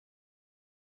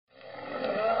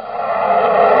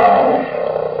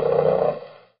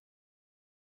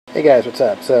Hey guys, what's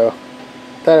up? So,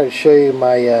 thought I'd show you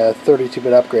my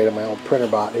 32-bit upgrade on my old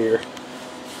Printrbot here.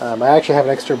 I actually have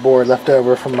an extra board left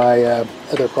over from my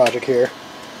other project here.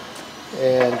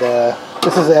 And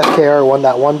this is the SKR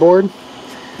 1.1 board.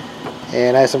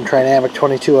 And I have some trinamic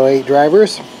 2208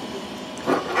 drivers.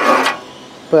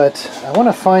 But I want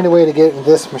to find a way to get it in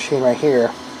this machine right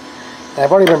here. And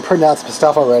I've already been printing out some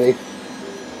stuff already.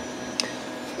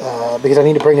 Because I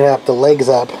need to bring it up, the legs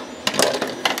up.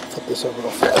 Flip this over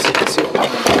real fast so you can see what I'm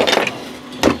talking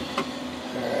about.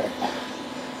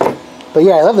 Alright. But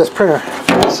yeah, I love this printer.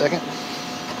 Wait a second.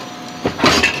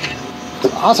 It's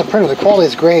an awesome printer. The quality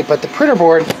is great, but the printer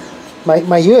board, my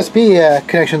USB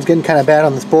connection is getting kind of bad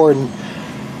on this board, and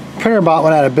Printrbot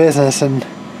went out of business. And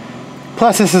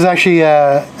plus, this is actually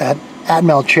an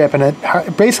Atmel chip, and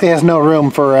it basically has no room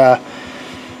for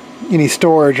any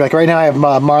storage. Like right now, I have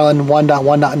Marlin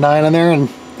 1.1.9 on there, and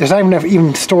there's not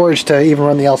even storage to even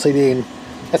run the LCD. And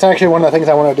that's actually one of the things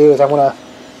I want to do. Is I want to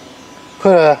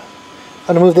I'm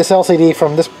going to move this LCD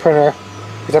from this printer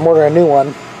because I'm ordering a new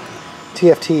one,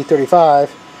 TFT35.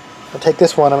 I'll take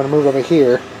this one. I'm going to move over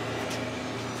here,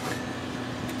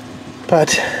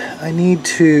 but I need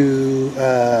to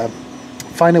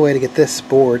find a way to get this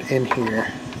board in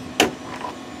here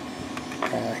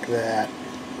like that.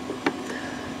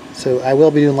 So I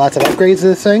will be doing lots of upgrades to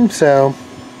this thing. So,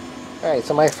 alright,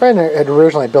 so my friend had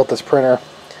originally built this printer,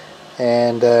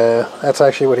 and that's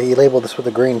actually what he labeled this with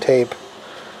the green tape.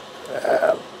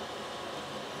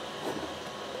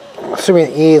 I'm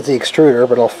assuming E is the extruder,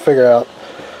 but I'll figure out,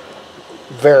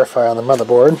 verify on the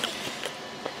motherboard.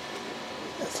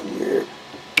 That's weird.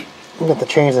 I'm going to have to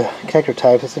change the connector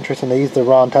types. It's interesting they used the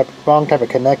wrong type of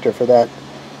connector for that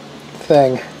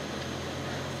thing.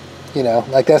 You know,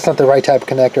 like that's not the right type of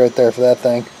connector right there for that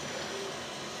thing.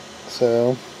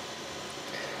 So,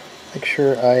 make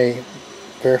sure I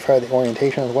verify the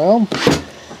orientation as well.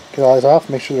 Get all these off,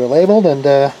 make sure they're labeled, and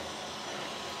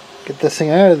get this thing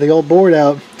out of the old board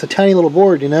out. It's a tiny little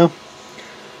board, you know.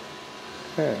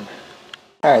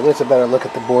 Alright, there's a better look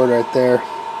at the board right there.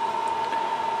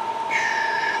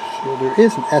 So there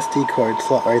is an SD card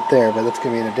slot right there, but that's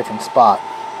going to be in a different spot.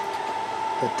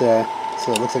 But,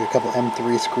 so it looks like a couple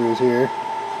M3 screws here.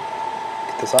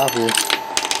 Get this off here.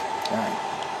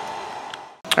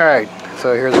 Alright,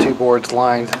 so here's the two boards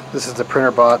lined. This is the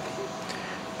printer board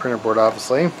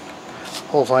obviously.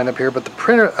 Holes lined up here, but the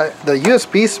printer, the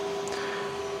USBs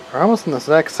are almost in the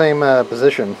exact same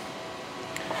position.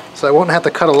 So I won't have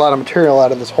to cut a lot of material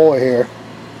out of this hole here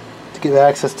to get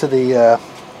access to the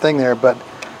thing there, but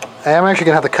I am actually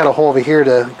going to have to cut a hole over here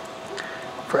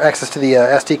for access to the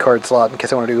SD card slot in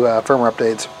case I want to do firmware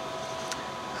updates.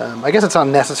 I guess it's not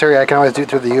necessary. I can always do it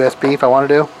through the USB if I want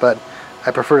to do, but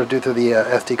I prefer to do it through the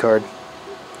SD card.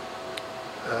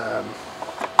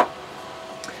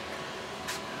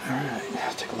 Alright,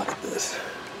 let's take a look at this.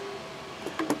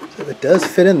 So it does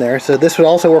fit in there. So this would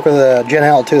also work with a Gen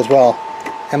L too as well.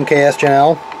 MKS Gen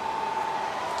L.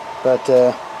 But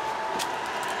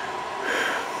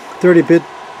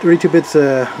 32 bits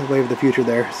the way of the future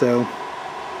there. So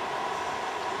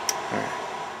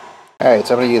alright,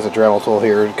 so I'm going to use a Dremel tool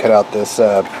here to cut out this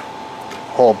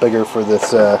hole bigger for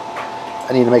this. I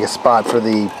need to make a spot for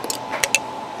the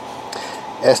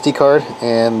SD card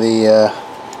and the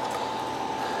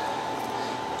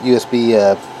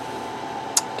USB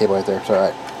cable right there. So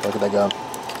alright, look at that going.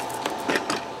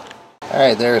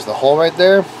 Alright, there's the hole right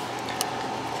there.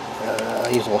 I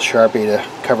use a little Sharpie to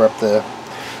cover up the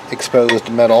exposed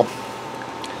metal.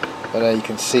 But you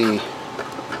can see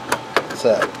what's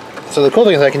that. So the cool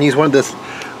thing is I can use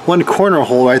one corner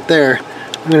hole right there.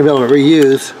 I'm going to be able to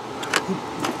reuse.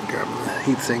 Grab the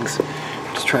heat sinks.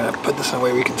 Just trying to put this in a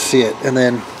way where you can see it. And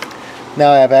then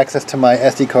now I have access to my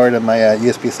SD card and my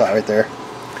USB slot right there.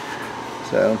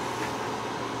 So,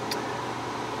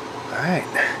 alright.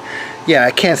 Yeah,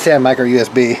 I can't stand micro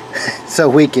USB. It's so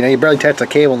weak, you know, you barely touch the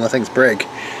cable and the things break.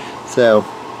 So,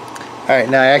 alright,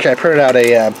 now I printed out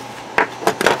a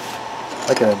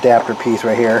like an adapter piece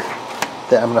right here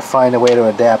that I'm going to find a way to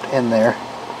adapt in there.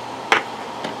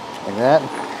 Like that.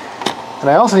 And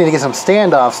I also need to get some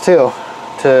standoffs too.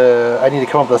 I need to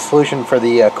come up with a solution for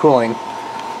the cooling.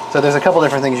 So there's a couple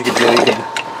different things you could do.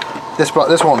 This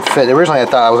won't fit. Originally I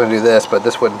thought I was going to do this, but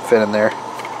this wouldn't fit in there.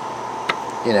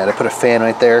 You know, to put a fan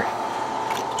right there.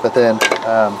 But then,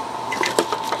 I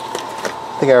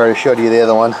think I already showed you the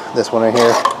other one. This one right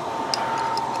here.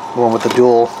 The one with the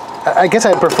dual. I guess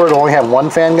I'd prefer to only have one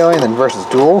fan going than versus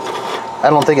dual. I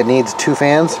don't think it needs two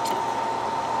fans.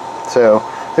 So,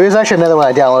 there is actually another one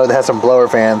I downloaded that has some blower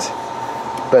fans.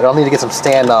 But I'll need to get some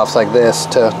standoffs like this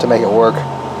to make it work.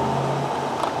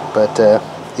 But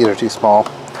these are too small.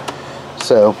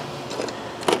 so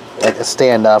like a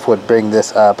standoff would bring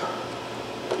this up,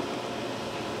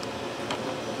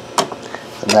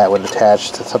 and that would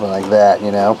attach to something like that, you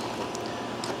know.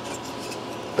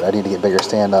 But I need to get bigger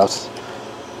standoffs.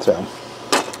 So,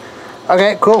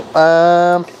 okay, cool.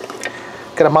 Gotta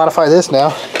modify this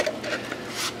now.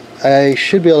 I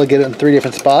should be able to get it in 3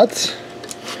 different spots.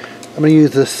 I'm gonna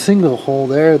use the single hole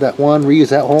there, that one, reuse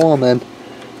that hole, and then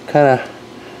kind of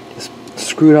just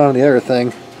screw it on the other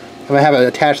thing. I'm gonna have it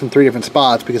attached in 3 different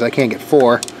spots because I can't get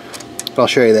 4, but I'll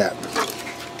show you that.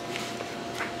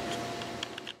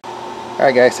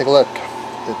 Alright guys, take a look.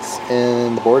 It's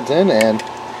in, the board's in, and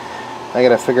I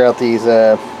gotta figure out these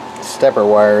stepper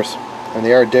wires, and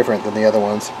they are different than the other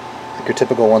ones. Like your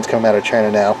typical ones coming out of China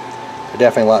now. They're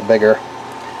definitely a lot bigger.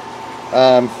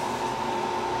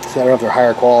 So I don't know if they're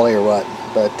higher quality or what,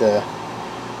 but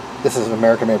this is an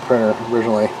American-made printer,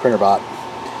 originally Printrbot.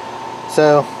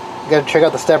 So, got to check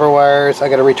out the stepper wires. I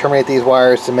got to re-terminate these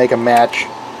wires to make them match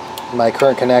my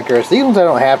current connectors. These ones I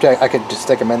don't have to. I could just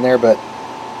stick them in there, but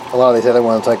a lot of these other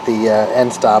ones, like the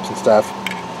end stops and stuff.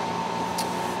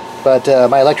 But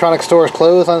my electronics store is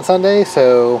closed on Sunday,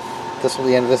 so this will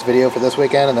be the end of this video for this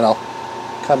weekend, and then I'll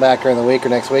come back during the week or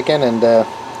next weekend and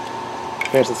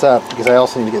finish this up, because I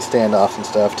also need to get standoffs and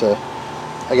stuff to,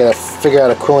 I gotta figure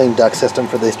out a cooling duct system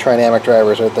for these trinamic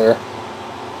drivers right there.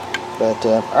 But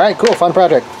alright, cool, fun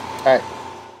project. Alright.